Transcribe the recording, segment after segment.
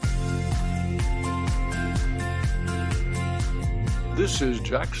This is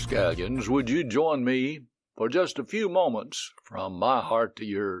Jack Scallions. Would you join me for just a few moments from my heart to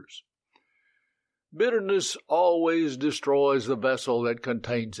yours? Bitterness always destroys the vessel that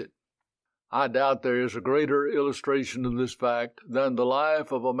contains it. I doubt there is a greater illustration of this fact than the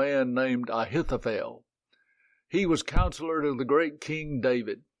life of a man named Ahithophel. He was counselor to the great King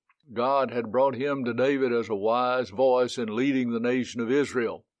David. God had brought him to David as a wise voice in leading the nation of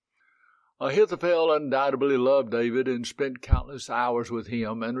Israel. Ahithophel undoubtedly loved David and spent countless hours with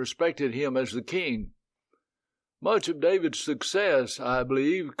him and respected him as the king. Much of David's success, I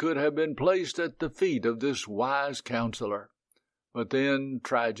believe, could have been placed at the feet of this wise counselor. But then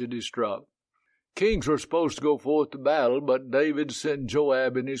tragedy struck. Kings were supposed to go forth to battle, but David sent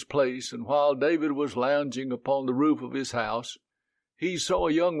Joab in his place, and while David was lounging upon the roof of his house, he saw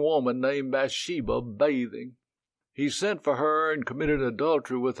a young woman named Bathsheba bathing. He sent for her and committed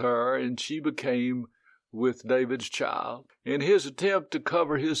adultery with her, and she became with David's child. In his attempt to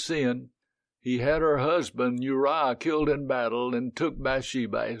cover his sin, he had her husband Uriah killed in battle and took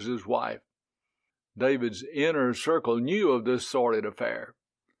Bathsheba as his wife. David's inner circle knew of this sordid affair.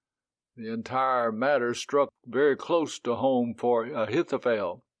 The entire matter struck very close to home for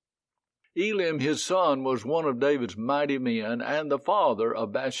Ahithophel. Elam, his son, was one of David's mighty men and the father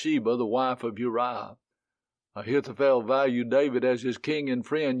of Bathsheba, the wife of Uriah. Ahithophel valued David as his king and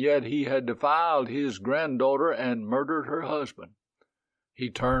friend, yet he had defiled his granddaughter and murdered her husband. He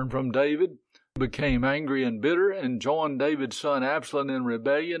turned from David, became angry and bitter, and joined David's son Absalom in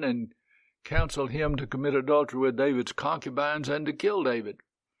rebellion and counseled him to commit adultery with David's concubines and to kill David.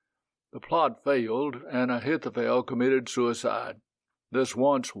 The plot failed, and Ahithophel committed suicide. This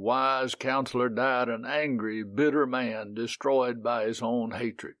once wise counselor died an angry, bitter man, destroyed by his own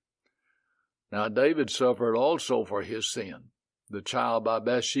hatred. Now David suffered also for his sin. The child by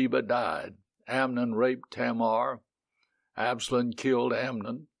Bathsheba died. Amnon raped Tamar. Absalom killed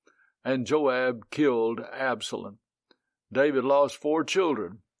Amnon. And Joab killed Absalom. David lost 4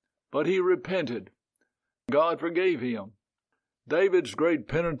 children, but he repented. God forgave him. David's great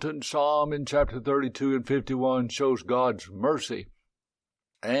penitent psalm in chapter 32 and 51 shows God's mercy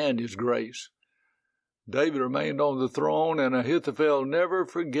and his grace. David remained on the throne, and Ahithophel never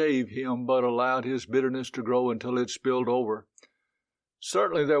forgave him but allowed his bitterness to grow until it spilled over.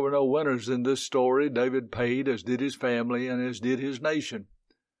 Certainly there were no winners in this story. David paid, as did his family, and as did his nation.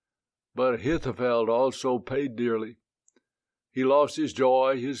 But Ahithophel also paid dearly. He lost his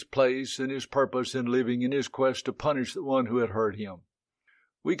joy, his place, and his purpose in living in his quest to punish the one who had hurt him.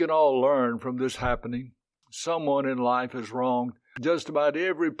 We can all learn from this happening. Someone in life has wronged just about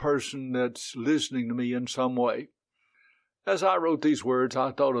every person that's listening to me in some way. As I wrote these words,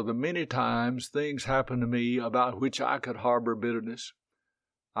 I thought of the many times things happened to me about which I could harbor bitterness.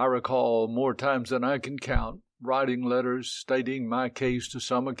 I recall more times than I can count, writing letters stating my case to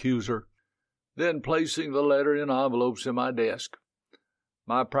some accuser, then placing the letter in envelopes in my desk.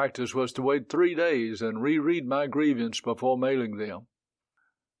 My practice was to wait 3 days and reread my grievance before mailing them.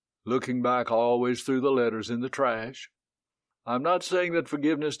 Looking back, I always threw the letters in the trash. I'm not saying that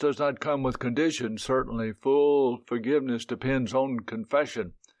forgiveness does not come with conditions. Certainly, full forgiveness depends on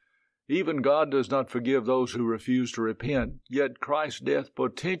confession. Even God does not forgive those who refuse to repent. Yet Christ's death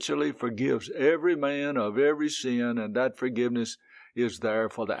potentially forgives every man of every sin, and that forgiveness is there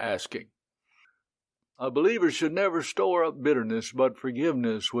for the asking. A believer should never store up bitterness, but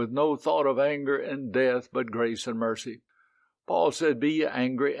forgiveness, with no thought of anger and death, but grace and mercy. Paul said, "Be ye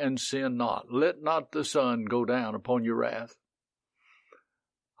angry and sin not. Let not the sun go down upon your wrath."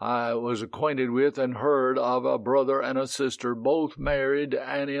 I was acquainted with and heard of a brother and a sister, both married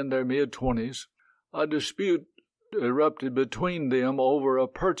and in their mid-20s. A dispute erupted between them over a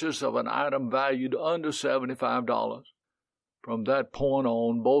purchase of an item valued under $75. From that point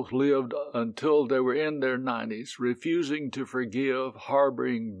on, both lived until they were in their 90s, refusing to forgive,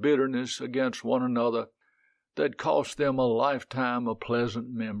 harboring bitterness against one another that cost them a lifetime of pleasant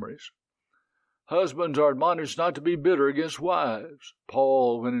memories. Husbands are admonished not to be bitter against wives.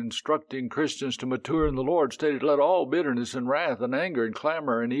 Paul, when instructing Christians to mature in the Lord, stated, "Let all bitterness and wrath and anger and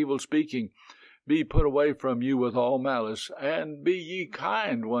clamor and evil speaking be put away from you with all malice, and be ye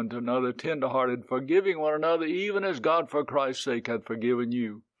kind one to another, tender-hearted, forgiving one another, even as God for Christ's sake hath forgiven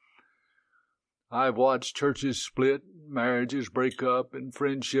you." I've watched churches split, marriages break up, and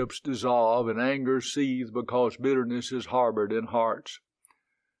friendships dissolve, and anger seethe because bitterness is harbored in hearts.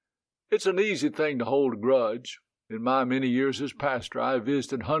 It's an easy thing to hold a grudge. In my many years as pastor, I have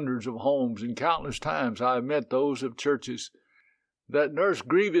visited hundreds of homes, and countless times I have met those of churches that nurse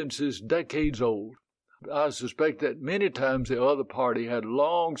grievances decades old. I suspect that many times the other party had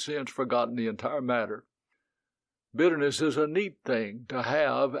long since forgotten the entire matter. Bitterness is a neat thing to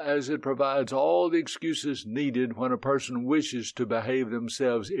have, as it provides all the excuses needed when a person wishes to behave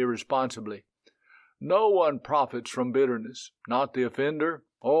themselves irresponsibly. No one profits from bitterness, not the offender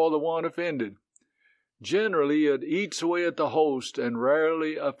or the one offended. Generally, it eats away at the host and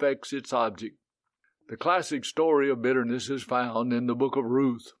rarely affects its object. The classic story of bitterness is found in the book of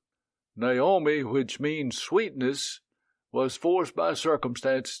Ruth. Naomi, which means sweetness, was forced by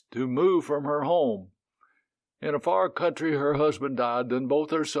circumstance to move from her home. In a far country her husband died, then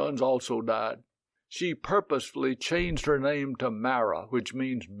both her sons also died. She purposefully changed her name to Mara, which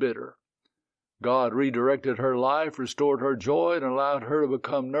means bitter. God redirected her life, restored her joy, and allowed her to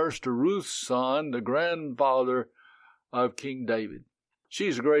become nurse to Ruth's son, the grandfather of King David.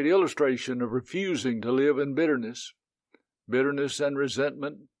 She's a great illustration of refusing to live in bitterness. Bitterness and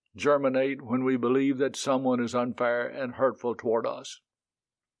resentment germinate when we believe that someone is unfair and hurtful toward us.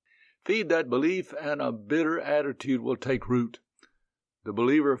 Feed that belief, and a bitter attitude will take root. The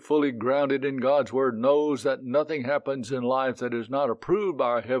believer, fully grounded in God's Word, knows that nothing happens in life that is not approved by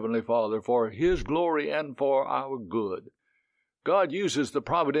our Heavenly Father for His glory and for our good. God uses the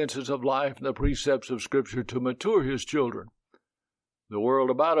providences of life and the precepts of Scripture to mature His children. The world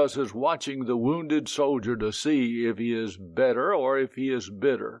about us is watching the wounded soldier to see if he is better or if he is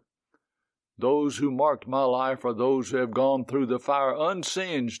bitter. Those who marked my life are those who have gone through the fire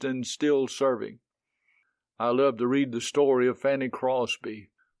unsinged and still serving. I love to read the story of Fanny Crosby,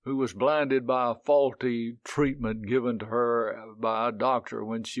 who was blinded by a faulty treatment given to her by a doctor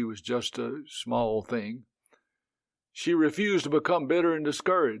when she was just a small thing. She refused to become bitter and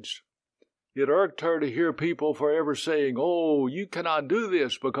discouraged. It irked her to hear people forever saying, "Oh, you cannot do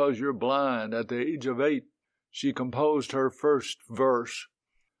this because you're blind." At the age of 8, she composed her first verse.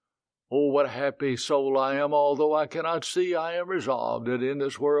 "Oh, what a happy soul I am, although I cannot see, I am resolved that in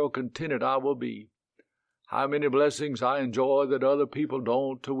this world contented I will be. How many blessings I enjoy that other people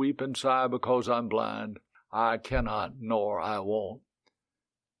don't, to weep and sigh because I'm blind. I cannot, nor I won't."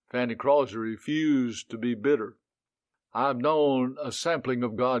 Fanny Crosby refused to be bitter. I've known a sampling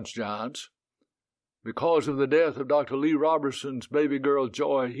of God's giants. Because of the death of Dr. Lee Robertson's baby girl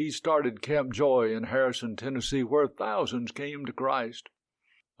Joy, he started Camp Joy in Harrison, Tennessee, where thousands came to Christ.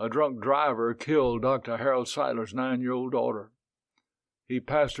 A drunk driver killed Dr. Harold Seidler's 9-year-old daughter. He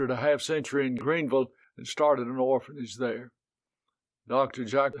pastored a half-century in Greenville and started an orphanage there. Dr.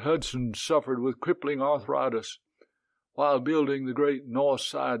 Jack Hudson suffered with crippling arthritis while building the great North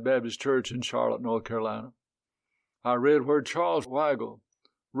Side Baptist Church in Charlotte, North Carolina. I read where Charles Weigel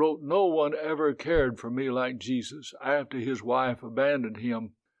wrote, "No one ever cared for me like Jesus," after his wife abandoned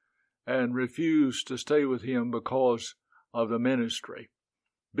him and refused to stay with him because of the ministry.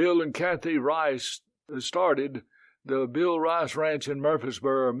 Bill and Kathy Rice started the Bill Rice Ranch in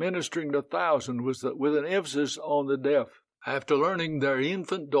Murfreesboro, ministering to thousands with an emphasis on the deaf. After learning their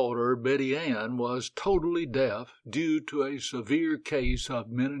infant daughter, Betty Ann, was totally deaf due to a severe case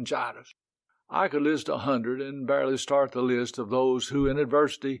of meningitis. I could list 100 and barely start the list of those who in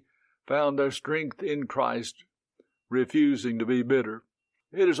adversity found their strength in Christ, refusing to be bitter.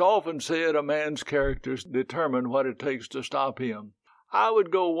 It is often said a man's characters determine what it takes to stop him. I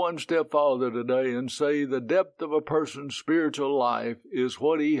would go one step farther today and say the depth of a person's spiritual life is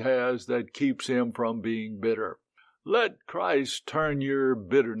what he has that keeps him from being bitter. Let Christ turn your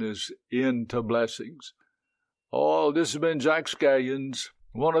bitterness into blessings. Oh, this has been Jack Scallions.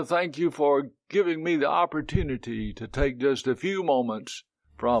 I want to thank you for giving me the opportunity to take just a few moments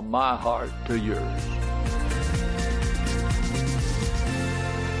from my heart to yours.